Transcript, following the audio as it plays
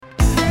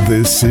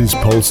This is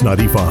Pulse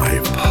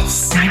 95.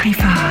 Pulse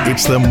 95.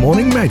 It's the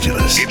Morning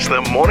Majlis.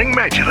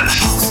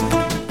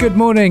 Good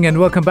morning and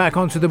welcome back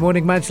onto the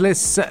Morning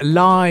Majlis,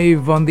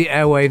 live on the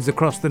airwaves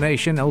across the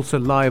nation, also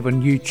live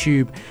on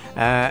YouTube.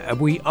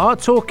 We are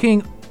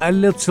talking a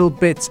little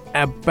bit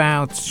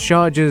about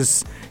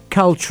Sharjah's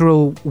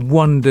cultural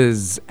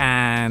wonders,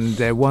 and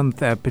one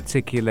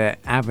particular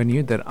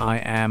avenue that I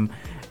am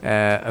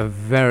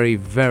very,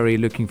 very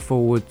looking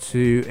forward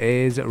to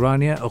is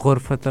Rania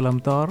Ghurfat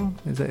al-Amtar.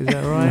 Is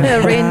that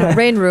right?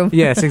 Rain room.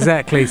 Yes,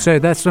 exactly. So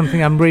that's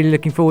something I'm really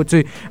looking forward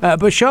to. But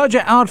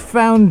Sharjah Art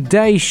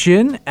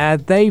Foundation,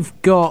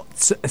 they've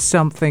got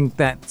something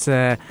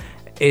that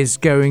is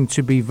going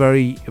to be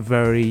very,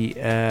 very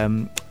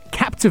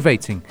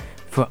captivating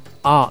for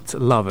art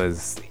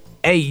lovers.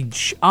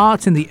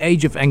 Art in the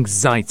Age of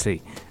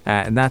Anxiety.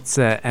 And that's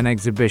an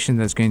exhibition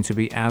that's going to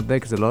be out there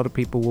because a lot of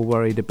people were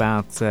worried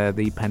about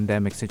the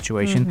pandemic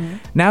situation. Mm-hmm.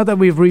 Now that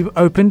we've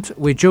reopened,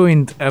 we're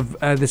joined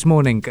this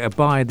morning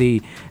by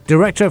the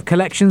Director of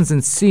Collections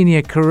and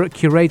Senior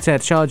Curator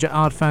at Sharjah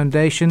Art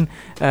Foundation,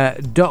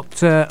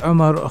 Dr.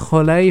 Omar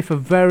Kholeif. A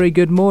very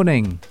good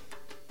morning.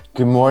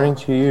 Good morning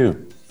to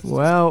you.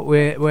 Well,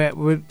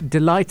 we're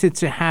delighted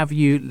to have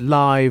you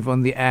live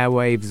on the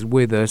airwaves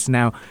with us.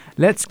 Now,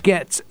 let's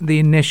get the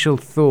initial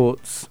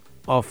thoughts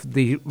of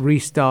the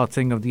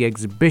restarting of the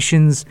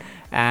exhibitions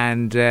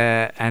and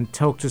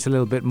talk to us a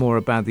little bit more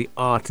about the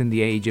art in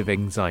the age of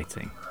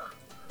anxiety.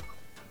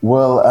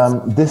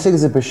 Well, this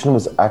exhibition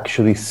was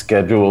actually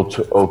scheduled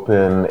to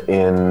open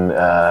in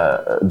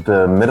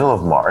the middle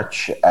of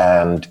March,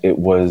 and it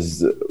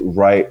was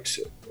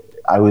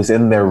I was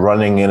in there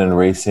running in and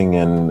racing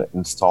and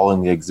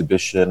installing the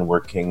exhibition,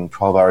 working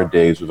 12-hour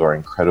days with our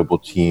incredible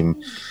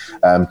team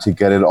to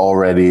get it all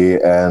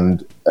ready.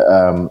 And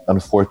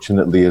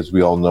unfortunately, as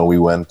we all know, we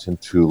went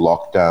into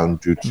lockdown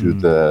due to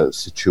the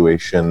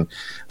situation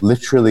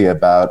literally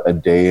about a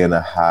day and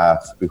a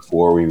half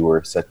before we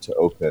were set to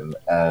open.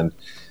 And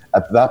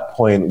at that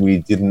point, we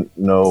didn't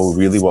know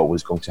really what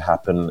was going to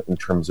happen in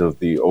terms of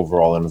the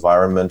overall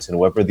environment and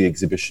whether the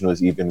exhibition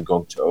was even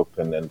going to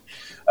open, and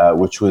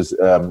which was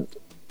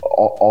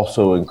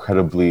also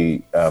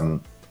incredibly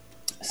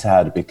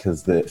sad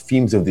because the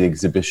themes of the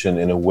exhibition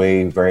in a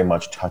way very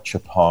much touch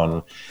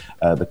upon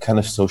the kind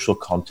of social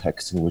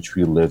context in which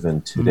we live in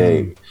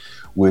today,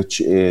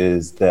 which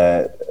is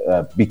that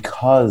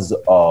because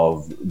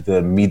of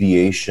the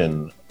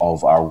mediation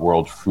of our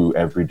world through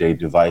everyday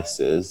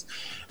devices,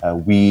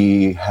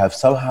 we have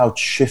somehow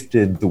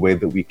shifted the way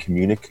that we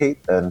communicate,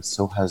 and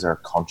so has our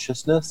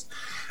consciousness.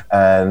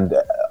 And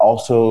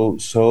also,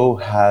 so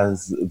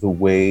has the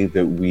way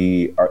that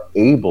we are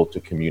able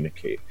to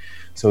communicate.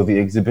 So the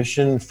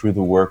exhibition, through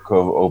the work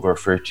of over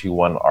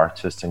 31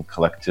 artists and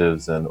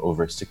collectives and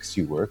over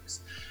 60 works,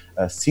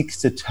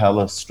 seeks to tell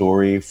a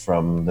story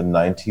from the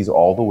 90s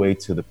all the way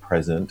to the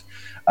present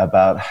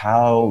about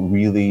how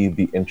really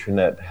the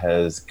internet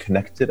has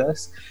connected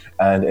us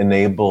and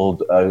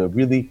enabled a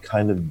really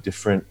kind of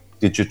different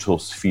digital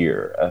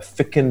sphere, a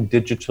thickened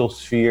digital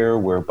sphere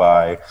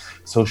whereby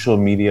social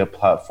media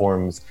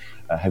platforms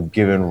have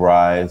given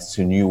rise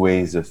to new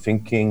ways of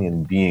thinking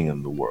and being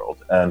in the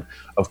world. And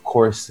of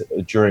course,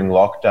 during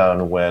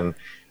lockdown, when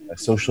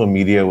social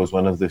media was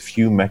one of the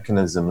few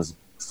mechanisms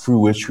through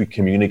which we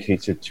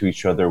communicated to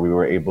each other, we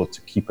were able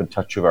to keep in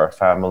touch with our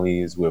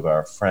families, with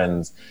our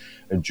friends.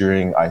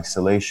 During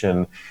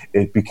isolation,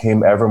 it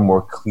became ever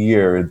more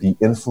clear the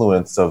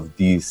influence of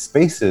these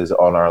spaces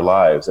on our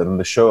lives. And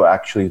the show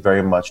actually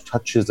very much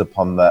touches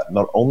upon that,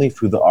 not only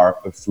through the art,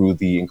 but through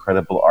the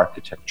incredible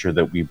architecture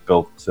that we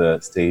built to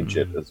stage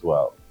it as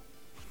well.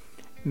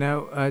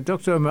 Now,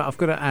 Dr. Omar, I've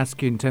got to ask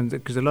you in terms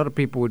of, because a lot of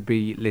people would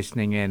be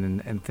listening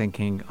in and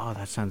thinking, oh,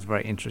 that sounds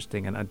very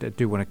interesting, and I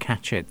do want to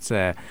catch it,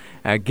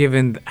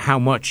 given how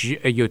much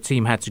your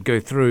team had to go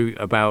through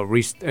about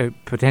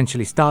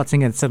potentially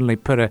starting and suddenly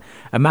put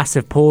a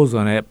massive pause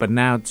on it, but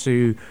now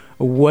to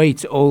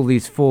wait all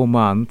these 4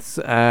 months,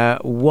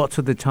 what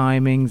are the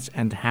timings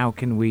and how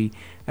can we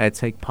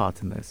take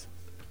part in this?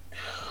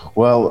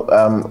 Well,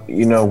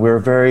 we're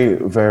very,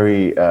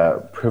 very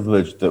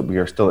privileged that we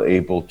are still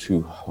able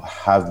to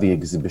have the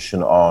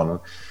exhibition on.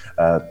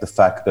 The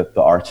fact that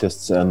the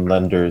artists and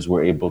lenders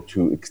were able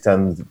to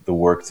extend the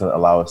works and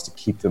allow us to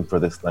keep them for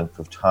this length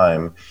of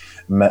time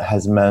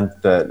has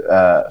meant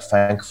that,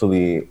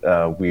 thankfully,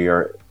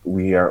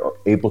 we are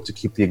able to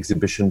keep the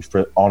exhibition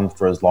on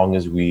for as long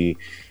as we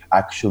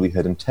actually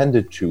had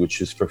intended to,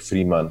 which is for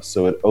 3 months.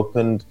 So it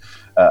opened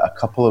a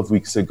couple of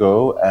weeks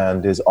ago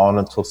and is on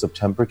until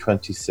September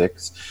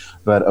 26th.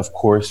 But of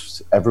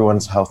course,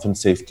 everyone's health and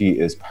safety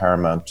is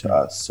paramount to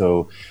us.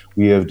 So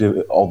we have,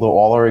 although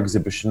all our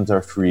exhibitions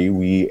are free,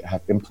 we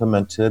have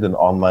implemented an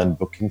online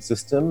booking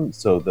system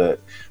so that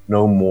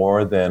no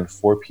more than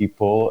 4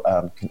 people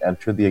can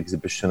enter the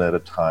exhibition at a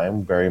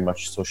time, very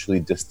much socially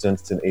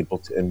distanced and able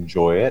to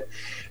enjoy it.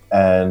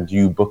 And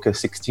you book a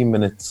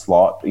 60-minute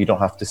slot. You don't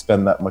have to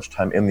spend that much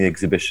time in the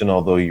exhibition,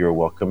 although you're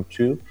welcome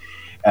to.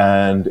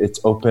 And it's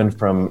open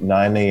from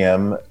 9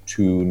 a.m.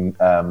 to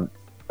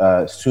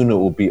soon it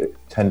will be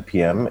 10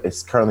 p.m.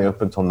 It's currently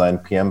open till 9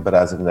 p.m., but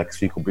as of next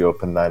week, will be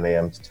open 9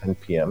 a.m. to 10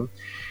 p.m.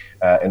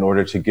 In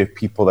order to give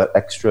people that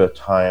extra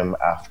time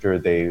after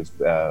they've,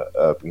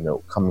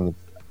 coming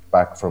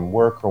back from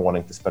work or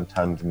wanting to spend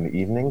time in the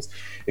evenings,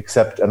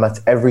 and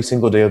that's every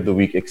single day of the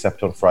week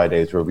except on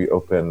Fridays, where we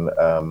open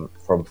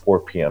from 4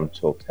 p.m.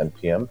 till 10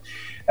 p.m.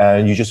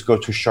 And you just go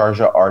to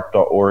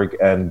sharjaart.org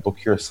and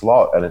book your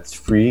slot, and it's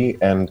free,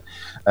 and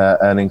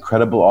an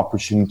incredible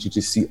opportunity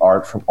to see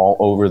art from all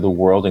over the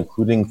world,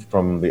 including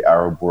from the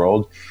Arab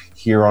world,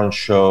 here on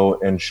show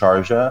in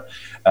Sharjah.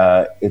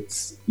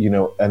 It's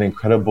an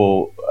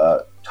incredible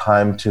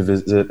time to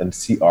visit and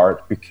see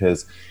art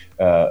because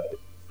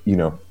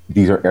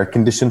these are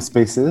air-conditioned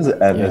spaces,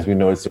 and as we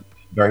know, it's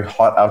very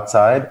hot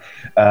outside,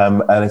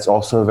 and it's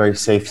also a very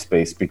safe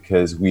space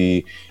because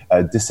we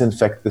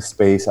disinfect the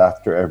space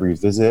after every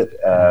visit.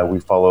 We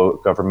follow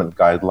government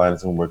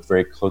guidelines and work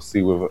very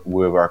closely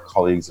with our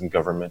colleagues in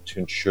government to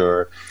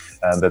ensure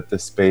that the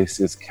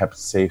space is kept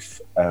safe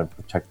and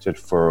protected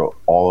for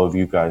all of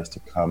you guys to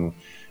come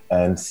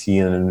and see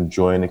and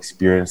enjoy and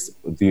experience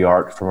the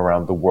art from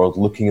around the world,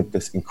 looking at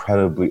this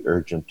incredibly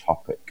urgent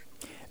topic.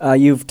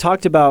 You've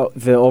talked about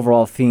the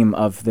overall theme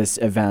of this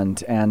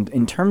event, and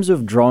in terms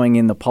of drawing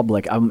in the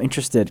public, I'm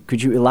interested,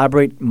 could you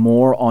elaborate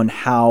more on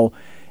how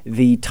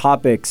the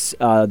topics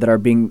that are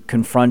being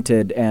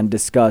confronted and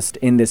discussed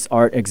in this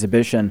art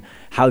exhibition,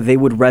 how they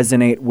would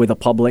resonate with the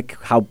public,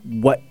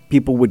 what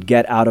people would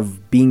get out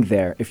of being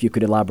there, if you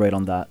could elaborate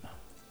on that?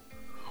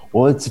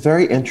 Well, it's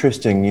very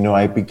interesting.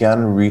 I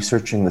began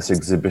researching this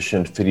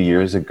exhibition 50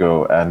 years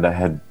ago, and I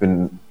had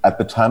been, at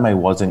the time I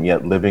wasn't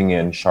yet living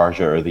in Sharjah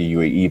or the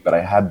UAE, but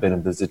I had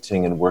been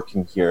visiting and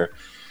working here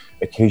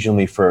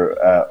occasionally for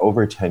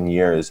over 10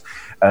 years.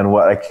 And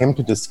what I came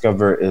to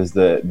discover is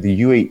that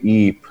the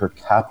UAE per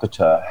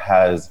capita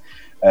has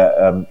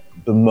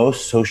the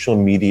most social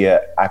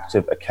media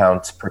active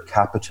accounts per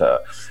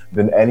capita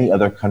than any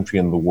other country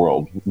in the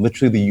world.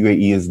 Literally, the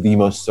UAE is the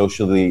most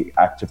socially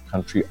active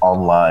country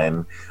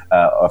online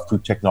through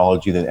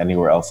technology than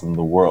anywhere else in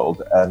the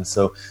world. And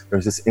so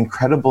there's this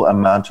incredible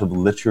amount of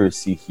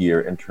literacy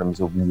here in terms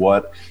of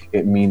what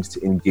it means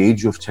to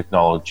engage with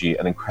technology,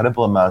 and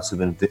incredible amounts of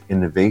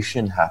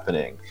innovation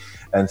happening.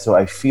 And so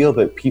I feel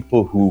that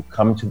people who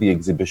come to the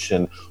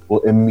exhibition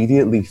will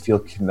immediately feel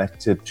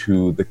connected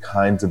to the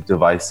kinds of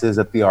devices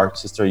that the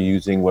artists are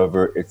using,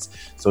 whether it's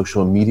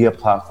social media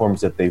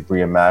platforms that they've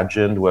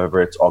reimagined,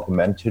 whether it's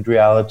augmented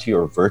reality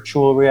or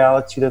virtual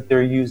reality that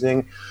they're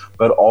using,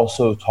 but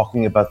also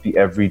talking about the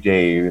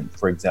everyday,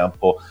 for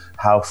example,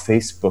 how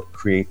Facebook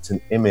creates an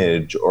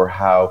image, or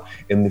how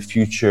in the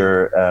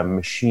future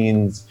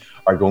machines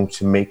are going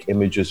to make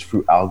images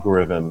through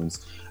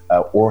algorithms.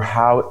 Or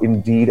how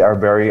indeed our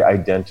very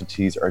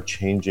identities are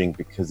changing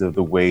because of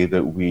the way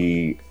that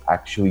we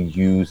actually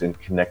use and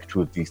connect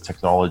with these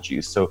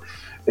technologies. So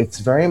it's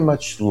very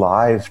much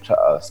live to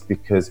us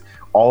because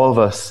all of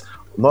us,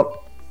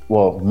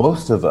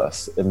 most of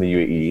us in the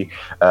UAE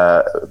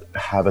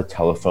have a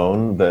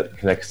telephone that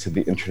connects to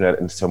the internet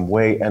in some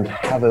way and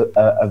have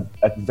a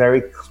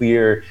very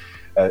clear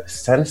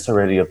sense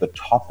already of the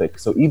topic.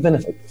 So even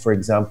if, for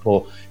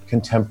example,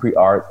 contemporary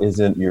art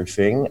isn't your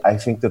thing, I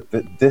think that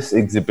this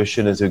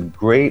exhibition is a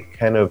great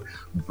kind of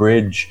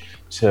bridge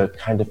to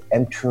kind of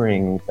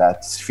entering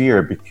that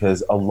sphere,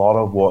 because a lot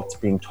of what's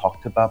being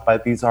talked about by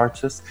these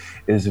artists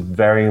is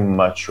very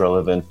much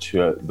relevant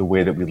to the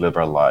way that we live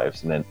our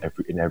lives and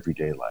in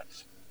everyday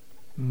life.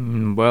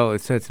 Well,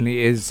 it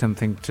certainly is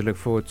something to look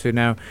forward to.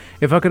 Now,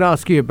 if I could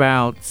ask you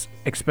about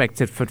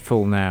expected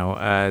footfall now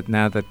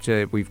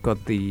that we've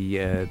got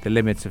the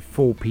limits of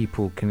 4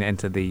 people can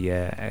enter the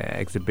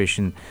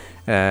exhibition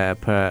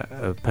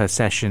per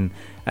session,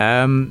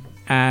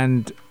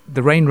 and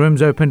the rain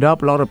rooms opened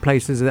up. A lot of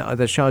places that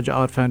the Sharjah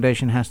Art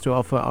Foundation has to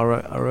offer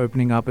are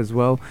opening up as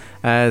well.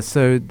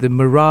 So the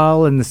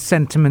morale and the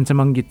sentiment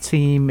among your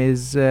team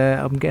is,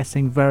 I'm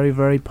guessing, very,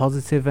 very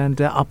positive and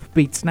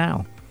upbeat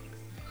now.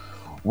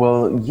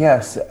 Well,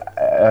 yes.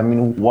 I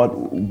mean,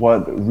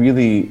 what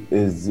really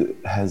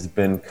has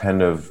been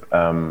kind of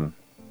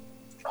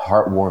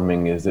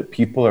heartwarming is that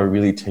people are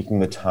really taking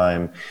the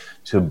time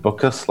to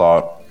book a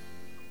slot.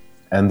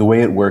 And the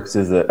way it works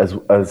is that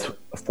as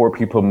 4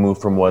 people move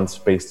from one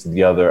space to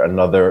the other,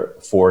 another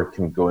 4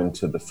 can go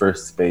into the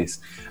first space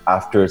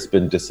after it's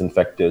been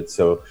disinfected.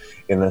 So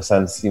in a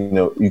sense,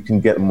 you can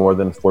get more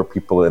than 4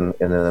 people in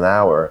an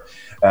hour.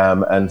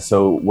 And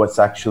so what's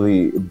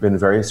actually been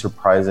very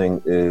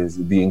surprising is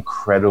the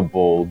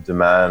incredible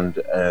demand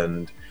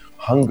and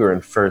hunger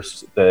and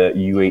thirst the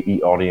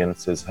UAE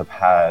audiences have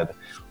had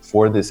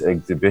for this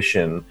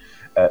exhibition.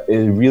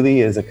 It really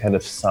is a kind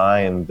of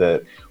sign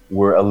that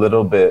we're a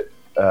little bit,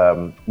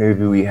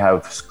 maybe we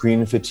have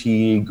screen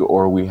fatigue,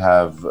 or we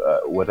have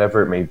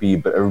whatever it may be,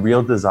 but a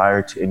real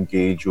desire to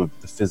engage with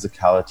the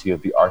physicality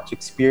of the art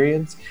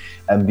experience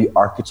and the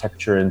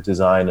architecture and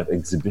design of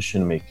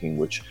exhibition making,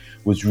 which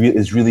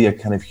is really a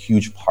kind of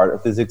huge part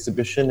of this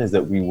exhibition, is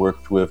that we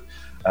worked with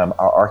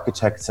our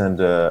architects and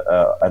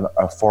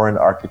a foreign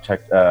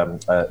architect,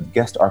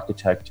 guest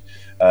architect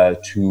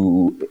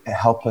to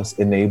help us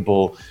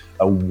enable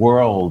a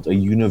world, a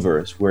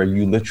universe where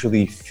you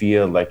literally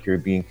feel like you're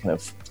being kind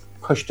of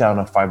pushed down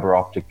a fiber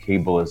optic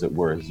cable, as it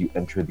were, as you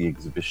enter the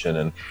exhibition.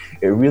 And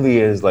it really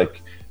is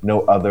like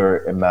no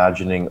other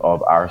imagining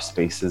of our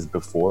spaces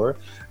before.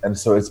 And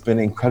so it's been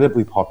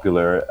incredibly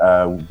popular.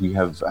 We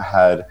have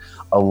had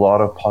a lot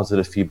of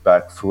positive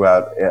feedback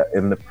throughout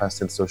in the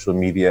press and social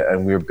media,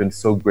 and we've been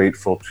so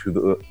grateful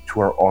to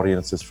our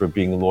audiences for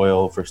being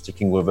loyal, for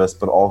sticking with us,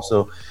 but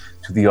also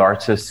to the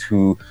artists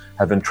who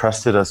have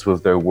entrusted us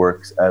with their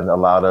works and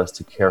allowed us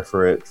to care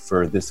for it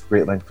for this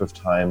great length of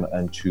time,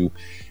 and to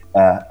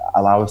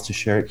allow us to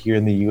share it here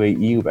in the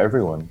UAE with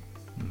everyone.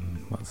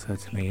 Well,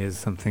 certainly is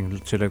something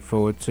to look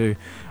forward to.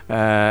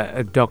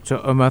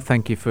 Dr. Omar,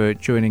 thank you for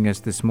joining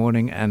us this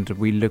morning, and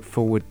we look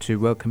forward to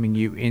welcoming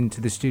you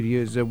into the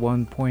studios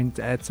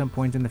at some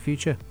point in the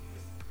future.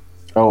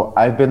 Oh,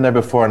 I've been there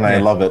before, and I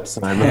love it.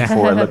 So I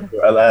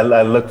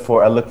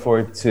look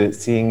forward to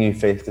seeing you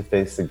face to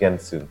face again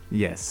soon.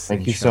 Yes.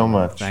 Thank you so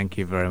much. Thank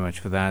you very much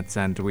for that,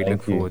 and we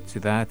look forward to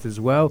that as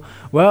well.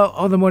 Well,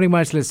 on the Morning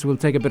Match List, we'll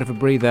take a bit of a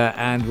breather,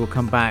 and we'll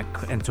come back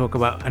and talk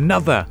about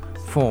another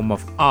form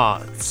of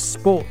arts,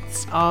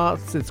 sports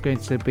arts. It's going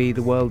to be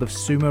the world of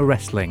sumo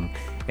wrestling.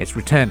 It's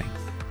returning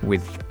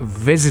with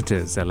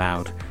visitors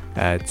allowed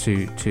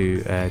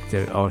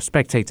or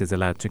spectators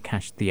allowed to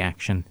catch the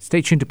action.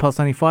 Stay tuned to Pulse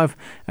 95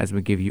 as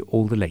we give you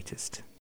all the latest.